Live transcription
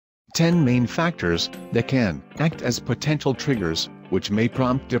10 main factors that can act as potential triggers, which may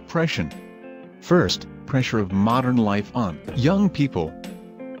prompt depression. First, pressure of modern life on young people.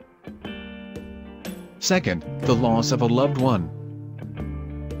 Second, the loss of a loved one.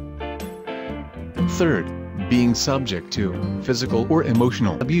 Third, being subject to physical or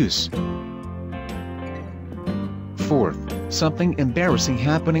emotional abuse. Fourth, something embarrassing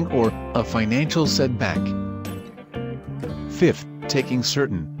happening or a financial setback. Fifth, taking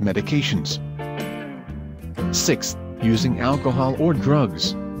certain medications. Sixth, using alcohol or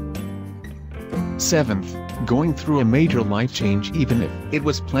drugs. Seventh, going through a major life change even if it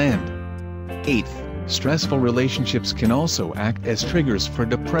was planned. Eighth, stressful relationships can also act as triggers for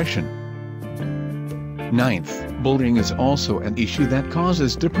depression. Ninth, bullying is also an issue that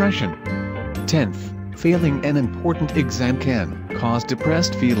causes depression. 10th, failing an important exam can cause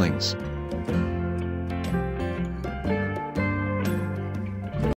depressed feelings.